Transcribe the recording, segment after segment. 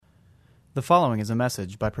The following is a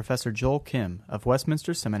message by Professor Joel Kim of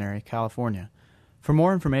Westminster Seminary, California. For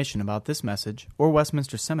more information about this message or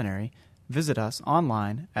Westminster Seminary, visit us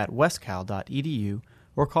online at westcal.edu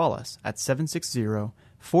or call us at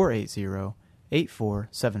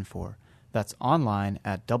 760-480-8474. That's online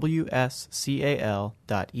at wscal.edu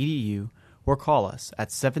or call us at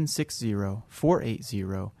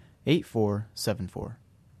 760-480-8474.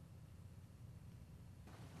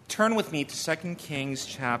 Turn with me to 2 Kings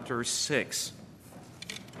chapter 6.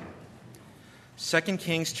 2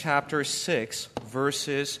 Kings chapter 6,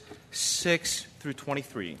 verses 6 through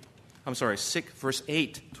 23. I'm sorry, verse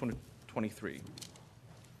 8 to 23.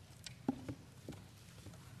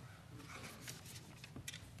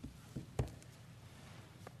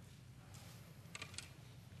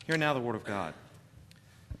 Hear now the word of God.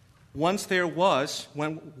 Once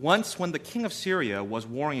when the king of Syria was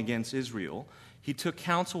warring against Israel, he took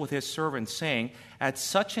counsel with his servants, saying, "At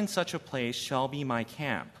such and such a place shall be my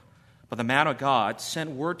camp." But the man of God sent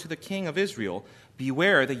word to the king of Israel,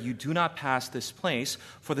 "Beware that you do not pass this place,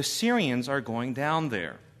 for the Syrians are going down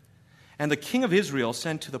there." And the king of Israel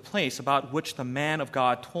sent to the place about which the man of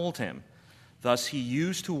God told him. Thus he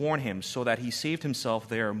used to warn him, so that he saved himself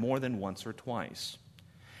there more than once or twice.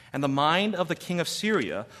 And the mind of the king of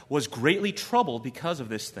Syria was greatly troubled because of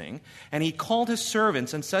this thing. And he called his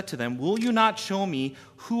servants and said to them, "Will you not show me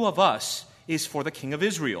who of us is for the king of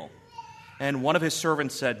Israel?" And one of his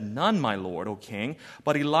servants said, "None, my lord, O king,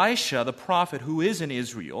 but Elisha the prophet who is in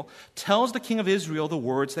Israel tells the king of Israel the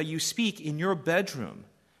words that you speak in your bedroom."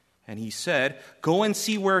 And he said, "Go and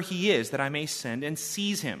see where he is, that I may send and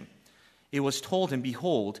seize him." It was told him,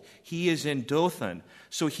 "Behold, he is in Dothan."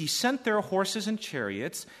 So he sent there horses and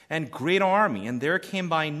chariots and great army, and there came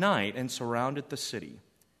by night and surrounded the city.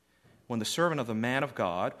 When the servant of the man of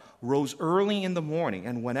God rose early in the morning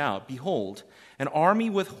and went out, behold, an army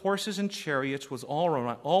with horses and chariots was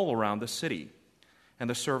all around the city. And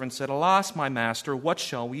the servant said, "Alas, my master, what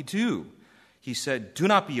shall we do?" He said, "Do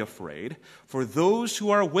not be afraid, for those who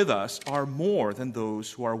are with us are more than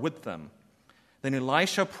those who are with them." Then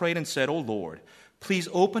Elisha prayed and said, "O Lord, please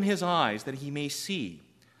open his eyes that he may see."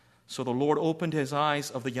 So the Lord opened his eyes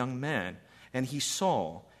of the young man, and he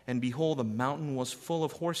saw, and behold, the mountain was full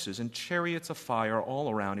of horses and chariots of fire all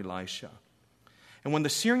around Elisha. And when the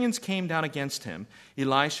Syrians came down against him,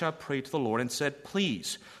 Elisha prayed to the Lord and said,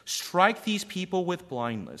 "Please, strike these people with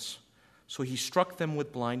blindness." So he struck them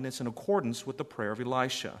with blindness in accordance with the prayer of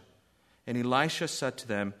Elisha. And Elisha said to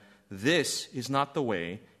them, "This is not the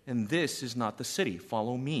way, and this is not the city.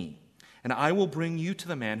 Follow me, and I will bring you to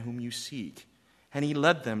the man whom you seek." And he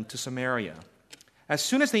led them to Samaria. As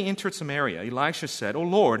soon as they entered Samaria, Elisha said, "O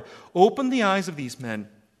Lord, open the eyes of these men,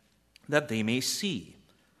 that they may see."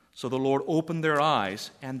 So the Lord opened their eyes,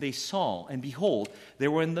 and they saw, and behold, they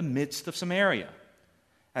were in the midst of Samaria.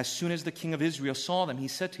 As soon as the king of Israel saw them, he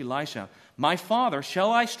said to Elisha, "My father,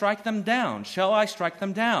 shall I strike them down? Shall I strike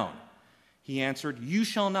them down?" He answered, "You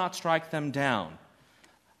shall not strike them down.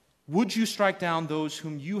 Would you strike down those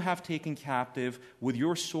whom you have taken captive with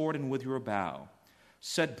your sword and with your bow?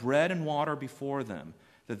 Set bread and water before them,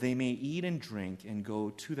 that they may eat and drink and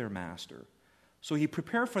go to their master." So he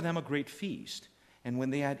prepared for them a great feast, and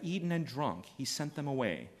when they had eaten and drunk, he sent them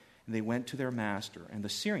away, and they went to their master, and the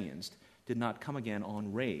Syrians did not come again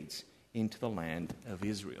on raids into the land of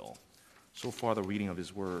Israel. So far the reading of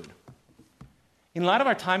his word. In light of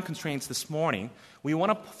our time constraints this morning, we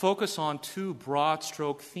want to focus on two broad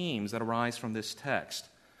stroke themes that arise from this text.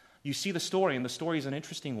 You see the story, and the story is an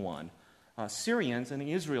interesting one. Syrians and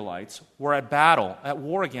the Israelites were at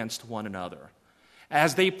war against one another.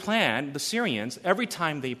 As they planned, the Syrians, every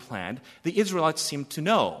time they planned, the Israelites seemed to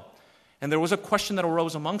know. And there was a question that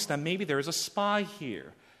arose amongst them, maybe there is a spy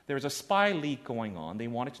here. There's a spy leak going on. They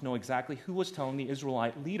wanted to know exactly who was telling the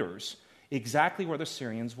Israelite leaders exactly where the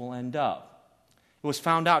Syrians will end up. It was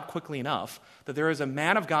found out quickly enough that there is a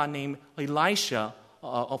man of God named Elisha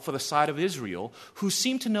for the side of Israel who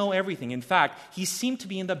seemed to know everything. In fact, he seemed to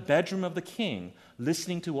be in the bedroom of the king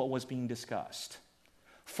listening to what was being discussed,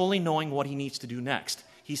 fully knowing what he needs to do next.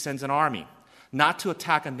 He sends an army, not to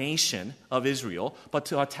attack a nation of Israel, but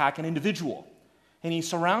to attack an individual. And he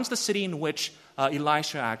surrounds the city in which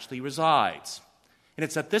Elisha actually resides. And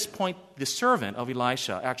it's at this point the servant of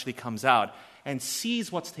Elisha actually comes out and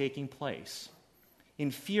sees what's taking place. In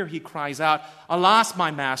fear, he cries out, "Alas, my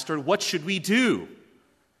master, what should we do?"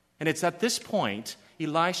 And it's at this point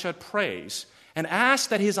Elisha prays and asks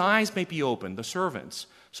that his eyes may be opened, the servants,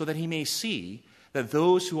 so that he may see that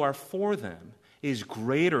those who are for them is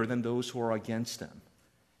greater than those who are against them.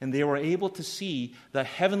 And they were able to see the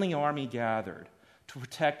heavenly army gathered to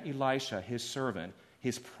protect Elisha, his servant,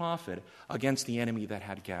 his prophet, against the enemy that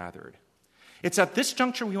had gathered. It's at this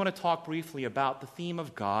juncture we want to talk briefly about the theme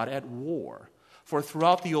of God at war. For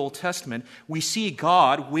throughout the Old Testament, we see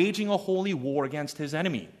God waging a holy war against his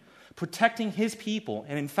enemy, protecting his people,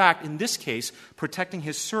 and in fact, in this case, protecting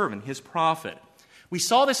his servant, his prophet. We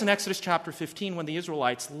saw this in Exodus chapter 15 when the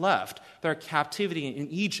Israelites left their captivity in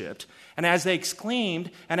Egypt. And as they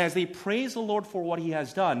exclaimed and as they praised the Lord for what he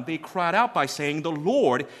has done, they cried out by saying, "The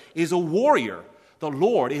Lord is a warrior. The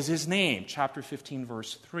Lord is his name." Chapter 15,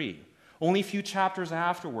 verse 3. Only a few chapters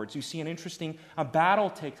afterwards, you see an interesting battle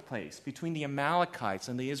take place between the Amalekites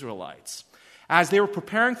and the Israelites. As they were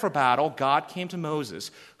preparing for battle, God came to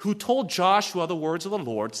Moses, who told Joshua the words of the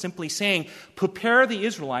Lord, simply saying, "Prepare the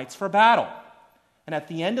Israelites for battle." And at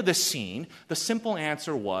the end of this scene, the simple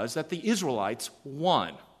answer was that the Israelites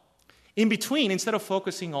won. In between, instead of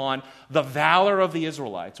focusing on the valor of the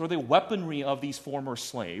Israelites or the weaponry of these former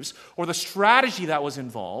slaves or the strategy that was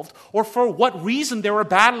involved or for what reason they were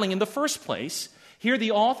battling in the first place, here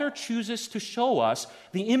the author chooses to show us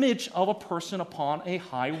the image of a person upon a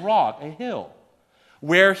high rock, a hill,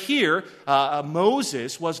 where here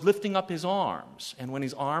Moses was lifting up his arms. And when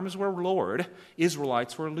his arms were lowered,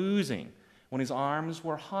 Israelites were losing. When his arms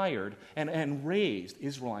were higher and raised,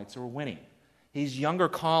 Israelites were winning. His younger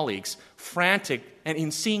colleagues, frantic and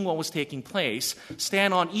in seeing what was taking place,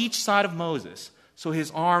 stand on each side of Moses so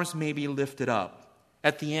his arms may be lifted up.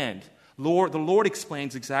 At the end, the Lord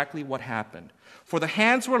explains exactly what happened. For the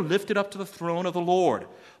hands were lifted up to the throne of the Lord.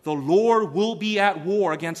 The Lord will be at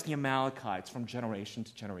war against the Amalekites from generation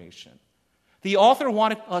to generation. The author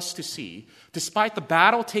wanted us to see, despite the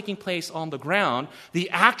battle taking place on the ground, the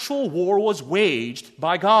actual war was waged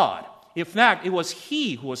by God. In fact, it was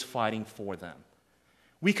he who was fighting for them.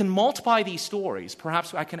 We can multiply these stories.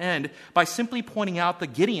 Perhaps I can end by simply pointing out the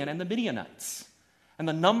Gideon and the Midianites and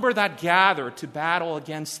the number that gathered to battle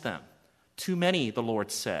against them. Too many, the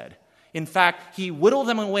Lord said. In fact, he whittled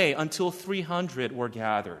them away until 300 were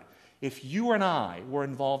gathered. If you and I were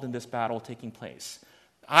involved in this battle taking place,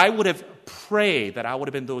 I would have prayed that I would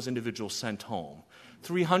have been those individuals sent home.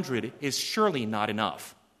 300 is surely not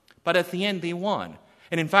enough. But at the end, they won.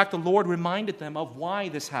 And in fact, the Lord reminded them of why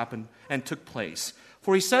this happened and took place.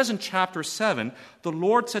 For he says in chapter 7, the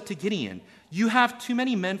Lord said to Gideon, "You have too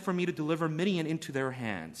many men for me to deliver Midian into their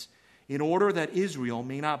hands, in order that Israel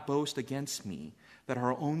may not boast against me that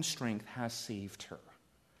her own strength has saved her."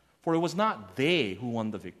 For it was not they who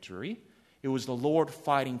won the victory. It was the Lord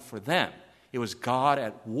fighting for them. It was God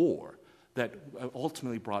at war that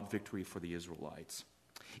ultimately brought victory for the Israelites.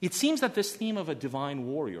 It seems that this theme of a divine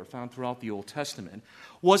warrior found throughout the Old Testament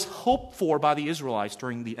was hoped for by the Israelites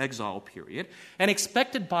during the exile period and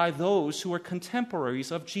expected by those who were contemporaries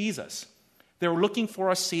of Jesus. They were looking for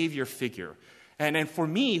a savior figure. And for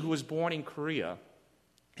me, who was born in Korea,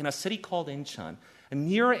 in a city called Incheon,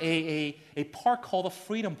 near a park called the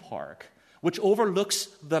Freedom Park, which overlooks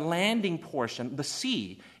the landing portion, the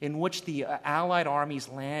sea, in which the Allied armies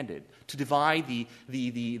landed to divide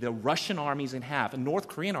the Russian armies in half and North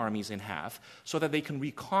Korean armies in half so that they can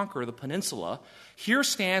reconquer the peninsula. Here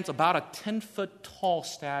stands about a 10-foot tall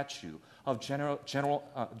statue of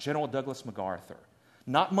General Douglas MacArthur.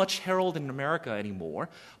 Not much heralded in America anymore,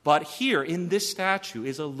 but here in this statue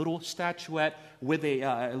is a little statuette with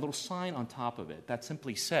a little sign on top of it that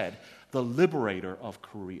simply said, "The Liberator of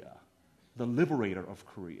Korea." The liberator of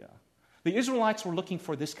Korea. The Israelites were looking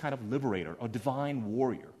for this kind of liberator, a divine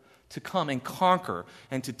warrior, to come and conquer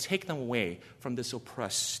and to take them away from this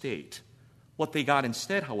oppressed state. What they got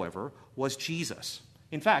instead, however, was Jesus.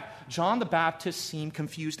 In fact, John the Baptist seemed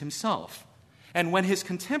confused himself. And when his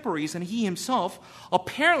contemporaries and he himself,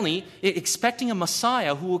 apparently expecting a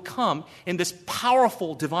Messiah who would come in this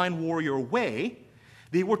powerful divine warrior way,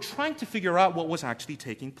 they were trying to figure out what was actually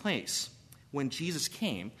taking place. When Jesus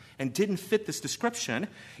came and didn't fit this description,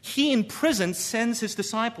 he in prison sends his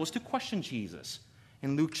disciples to question Jesus.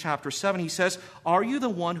 In Luke chapter 7, he says, "Are you the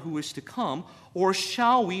one who is to come, or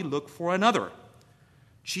shall we look for another?"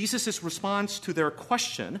 Jesus' response to their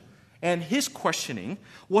question and his questioning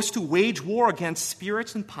was to wage war against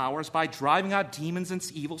spirits and powers by driving out demons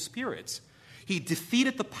and evil spirits. He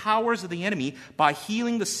defeated the powers of the enemy by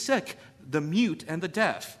healing the sick, the mute, and the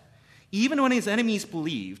deaf. Even when his enemies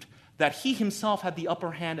believed that he himself had the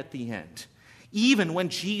upper hand at the end. Even when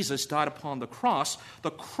Jesus died upon the cross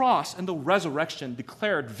and the resurrection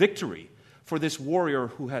declared victory for this warrior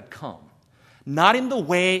who had come. Not in the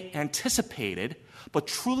way anticipated, but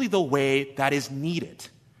truly the way that is needed.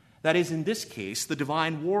 That is, in this case, the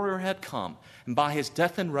divine warrior had come, and by his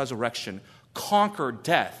death and resurrection, conquered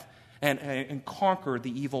death and conquered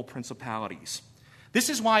the evil principalities. This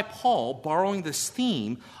is why Paul, borrowing this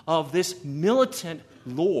theme of this militant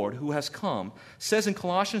Lord who has come, says in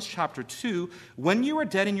Colossians chapter 2, when you were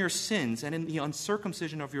dead in your sins and in the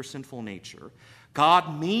uncircumcision of your sinful nature,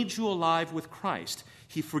 God made you alive with Christ.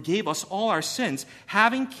 He forgave us all our sins,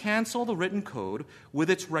 having canceled the written code with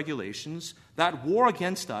its regulations that war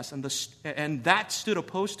against us and that stood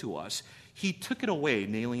opposed to us. He took it away,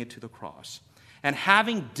 nailing it to the cross. And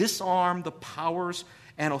having disarmed the powers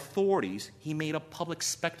and authorities, he made a public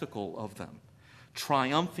spectacle of them,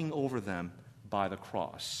 triumphing over them by the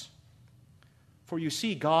cross. For you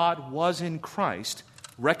see, God was in Christ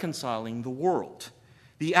reconciling the world.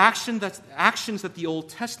 The actions that the Old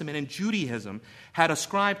Testament and Judaism had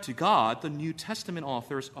ascribed to God, the New Testament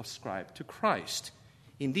authors ascribed to Christ.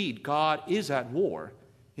 Indeed, God is at war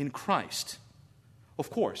in Christ.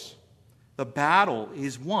 Of course, the battle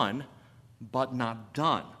is won, but not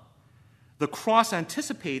done. The cross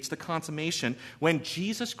anticipates the consummation when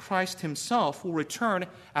Jesus Christ himself will return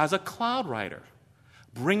as a cloud rider,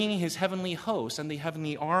 bringing his heavenly host and the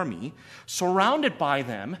heavenly army, surrounded by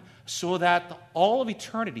them, so that all of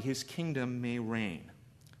eternity his kingdom may reign.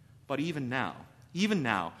 But even now,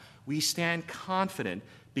 we stand confident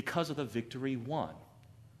because of the victory won.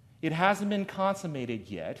 It hasn't been consummated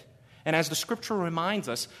yet, and as the scripture reminds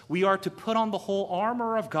us, we are to put on the whole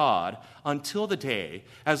armor of God until the day.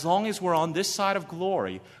 As long as we're on this side of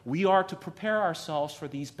glory, we are to prepare ourselves for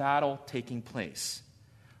these battles taking place.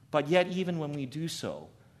 But yet, even when we do so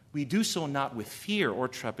not with fear or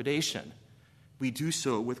trepidation. We do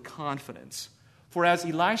so with confidence. For as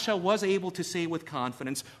Elisha was able to say with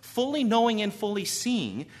confidence, fully knowing and fully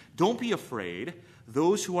seeing, don't be afraid.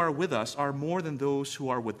 Those who are with us are more than those who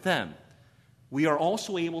are with them. We are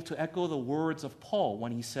also able to echo the words of Paul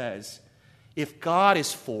when he says, if God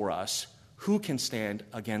is for us, who can stand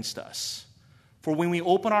against us? For when we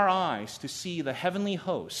open our eyes to see the heavenly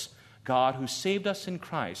hosts, God who saved us in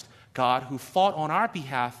Christ, God who fought on our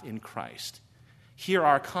behalf in Christ, here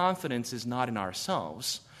our confidence is not in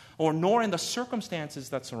ourselves, or nor in the circumstances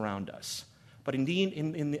that surround us, but indeed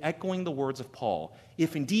in echoing the words of Paul,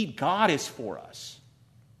 if indeed God is for us,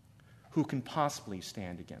 who can possibly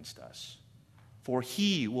stand against us? For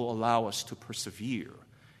he will allow us to persevere.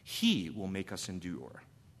 He will make us endure.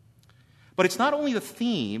 But it's not only the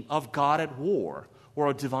theme of God at war or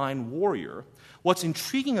a divine warrior. What's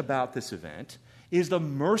intriguing about this event is the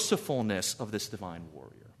mercifulness of this divine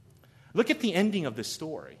warrior. Look at the ending of this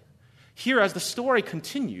story. Here, as the story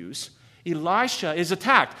continues, Elisha is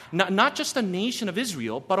attacked. Not just a nation of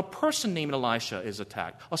Israel, but a person named Elisha is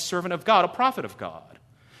attacked, a servant of God, a prophet of God.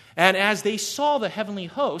 And as they saw the heavenly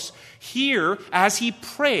hosts, here, as he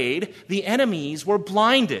prayed, the enemies were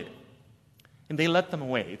blinded. And they let them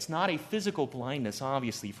away. It's not a physical blindness,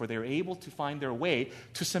 obviously, for they're able to find their way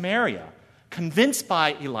to Samaria, convinced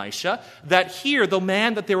by Elisha that here, the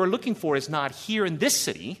man that they were looking for is not here in this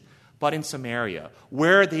city, but in Samaria,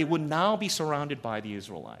 where they would now be surrounded by the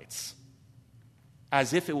Israelites.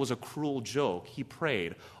 As if it was a cruel joke, he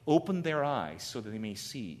prayed, open their eyes so that they may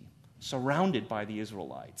see, surrounded by the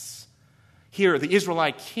Israelites. Here, the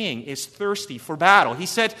Israelite king is thirsty for battle. He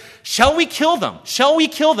said, shall we kill them? Shall we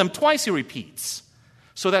kill them? Twice he repeats,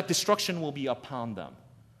 so that destruction will be upon them.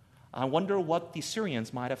 I wonder what the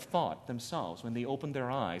Syrians might have thought themselves when they opened their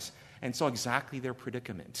eyes and saw exactly their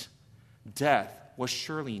predicament. Death was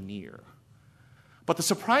surely near. But the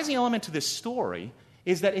surprising element to this story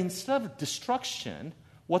is that instead of destruction,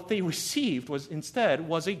 what they received was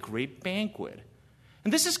a great banquet.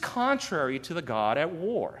 And this is contrary to the God at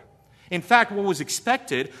war. In fact, what was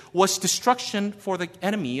expected was destruction for the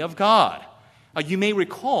enemy of God. You may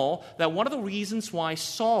recall that one of the reasons why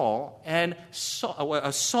Saul and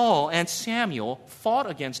Samuel fought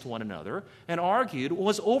against one another and argued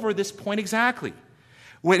was over this point exactly.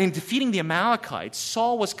 When in defeating the Amalekites,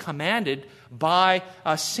 Saul was commanded by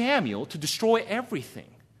Samuel to destroy everything.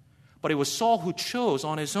 But it was Saul who chose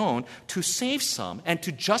on his own to save some and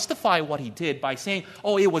to justify what he did by saying,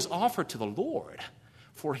 oh, it was offered to the Lord.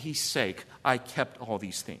 For his sake, I kept all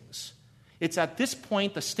these things. It's at this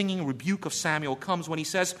point the stinging rebuke of Samuel comes when he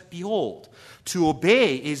says, behold, to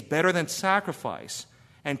obey is better than sacrifice,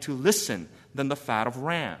 and to listen than the fat of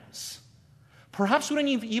rams. Perhaps we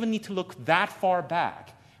don't even need to look that far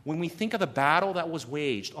back when we think of the battle that was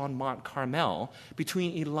waged on Mount Carmel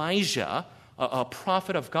between Elijah, a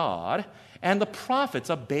prophet of God, and the prophets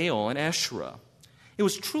of Baal and Asherah. It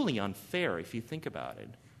was truly unfair if you think about it.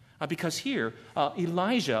 Because here,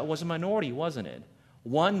 Elijah was a minority, wasn't it?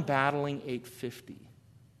 One battling 850.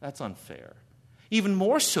 That's unfair. Even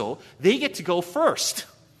more so, they get to go first.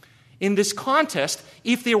 In this contest,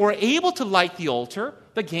 if they were able to light the altar,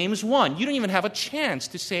 the game's won. You don't even have a chance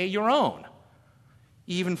to say your own.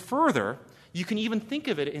 Even further, you can even think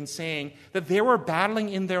of it in saying that they were battling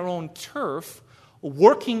in their own turf,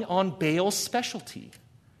 working on Baal's specialty,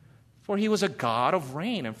 for he was a god of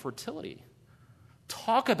rain and fertility.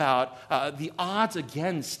 Talk about the odds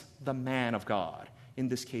against the man of God, in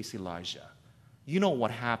this case Elijah. You know what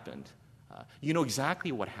happened. You know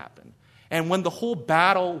exactly what happened. And when the whole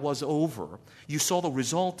battle was over, you saw the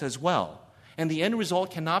result as well. And the end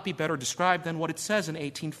result cannot be better described than what it says in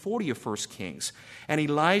 1840 of 1 Kings. And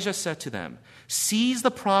Elijah said to them, "Seize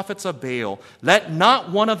the prophets of Baal, let not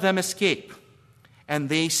one of them escape." And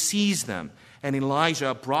they seized them. And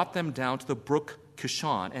Elijah brought them down to the brook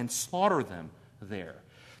Kishon and slaughtered them there.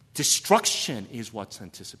 Destruction is what's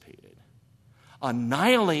anticipated.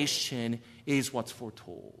 Annihilation is what's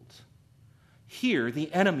foretold. Here,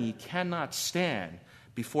 the enemy cannot stand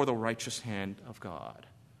before the righteous hand of God.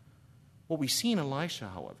 What we see in Elisha,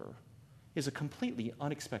 however, is a completely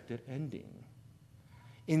unexpected ending.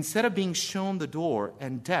 Instead of being shown the door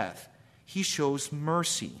and death, he shows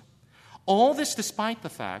mercy. All this despite the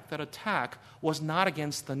fact that attack was not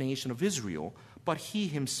against the nation of Israel, but he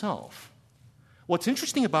himself. What's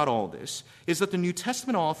interesting about all this is that the New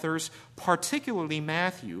Testament authors, particularly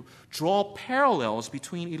Matthew, draw parallels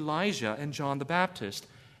between Elijah and John the Baptist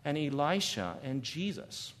and Elisha and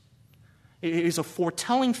Jesus. It is a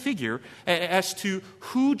foretelling figure as to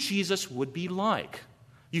who Jesus would be like.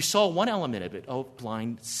 You saw one element of it, of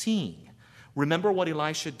blind seeing. Remember what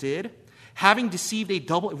Elisha did? Having received a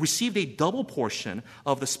double portion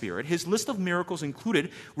of the Spirit, his list of miracles included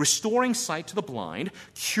restoring sight to the blind,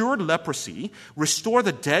 cured leprosy, restored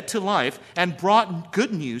the dead to life, and brought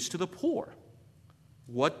good news to the poor.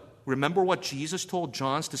 Remember what Jesus told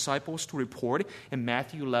John's disciples to report in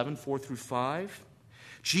Matthew 11, 4 through 5?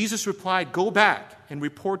 Jesus replied, "Go back and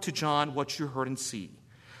report to John what you heard and see.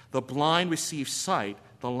 The blind receive sight,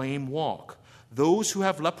 the lame walk. Those who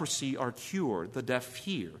have leprosy are cured, the deaf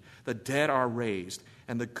hear, the dead are raised,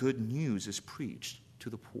 and the good news is preached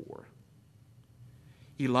to the poor."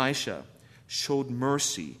 Elisha showed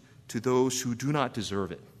mercy to those who do not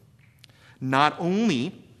deserve it, not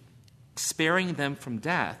only sparing them from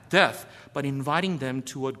death, but inviting them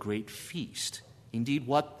to a great feast. Indeed,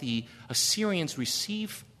 what the Assyrians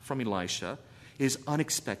received from Elisha is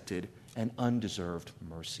unexpected and undeserved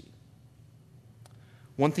mercy.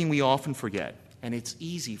 One thing we often forget, and it's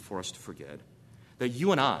easy for us to forget, that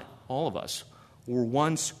you and I, all of us, were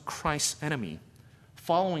once Christ's enemy,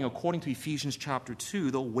 following, according to Ephesians chapter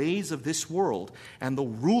 2, the ways of this world and the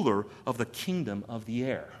ruler of the kingdom of the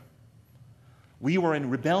air. We were in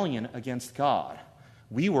rebellion against God.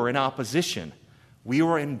 We were in opposition. We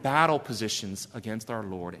were in battle positions against our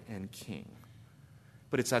Lord and King.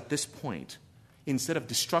 But it's at this point, instead of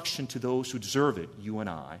destruction to those who deserve it, you and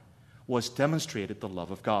I, was demonstrated the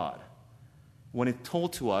love of God. When it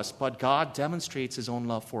told to us, but God demonstrates his own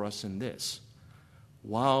love for us in this: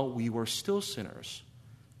 while we were still sinners,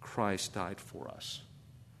 Christ died for us.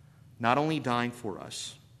 Not only dying for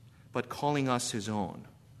us, but calling us his own,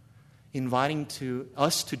 inviting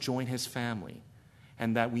us to join his family,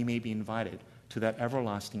 and that we may be invited to that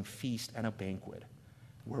everlasting feast and a banquet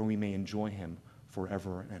where we may enjoy him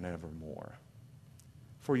forever and evermore.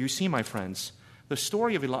 For you see, my friends, the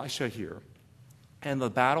story of Elisha here and the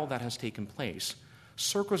battle that has taken place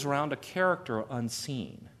circles around a character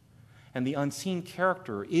unseen. And the unseen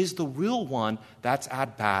character is the real one that's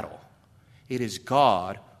at battle. It is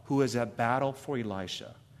God who is at battle for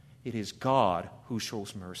Elisha. It is God who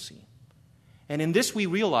shows mercy. And in this we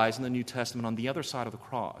realize in the New Testament, on the other side of the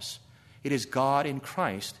cross, it is God in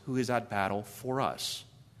Christ who is at battle for us.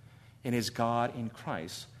 It is God in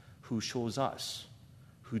Christ who shows us,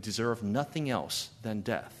 who deserve nothing else than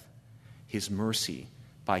death, his mercy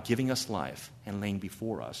by giving us life and laying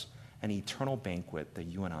before us an eternal banquet that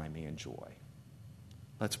you and I may enjoy.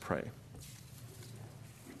 Let's pray.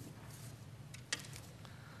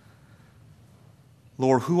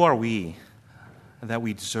 Lord, who are we that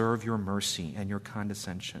we deserve your mercy and your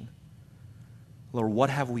condescension? Lord, what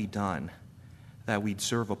have we done that we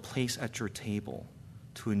deserve a place at your table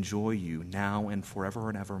to enjoy you now and forever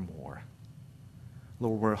and evermore?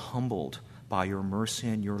 Lord, we're humbled by your mercy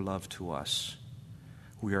and your love to us.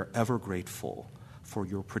 We are ever grateful for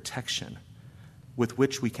your protection, with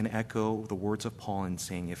which we can echo the words of Paul in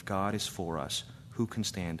saying, if God is for us, who can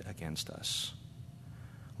stand against us?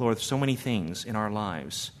 Lord, so many things in our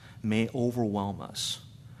lives may overwhelm us,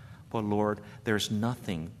 but Lord, there's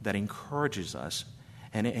nothing that encourages us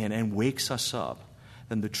and wakes us up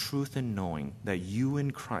than the truth in knowing that you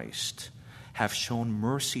in Christ have shown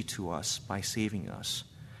mercy to us by saving us,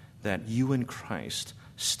 that you in Christ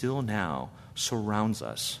still now surrounds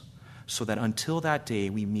us, so that until that day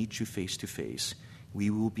we meet you face to face, we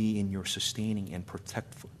will be in your sustaining and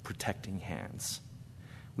protecting hands.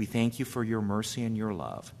 We thank you for your mercy and your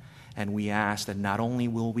love, and we ask that not only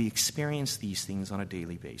will we experience these things on a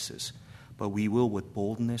daily basis, but we will with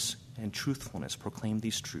boldness and truthfulness proclaim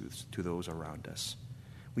these truths to those around us.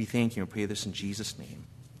 We thank you and pray this in Jesus' name.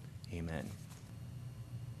 Amen.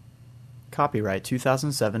 Copyright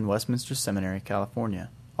 2007 Westminster Seminary, California.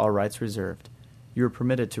 All rights reserved. You are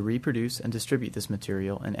permitted to reproduce and distribute this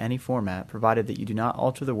material in any format, provided that you do not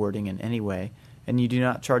alter the wording in any way, and you do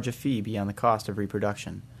not charge a fee beyond the cost of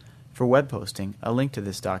reproduction. For web posting, a link to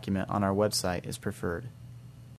this document on our website is preferred.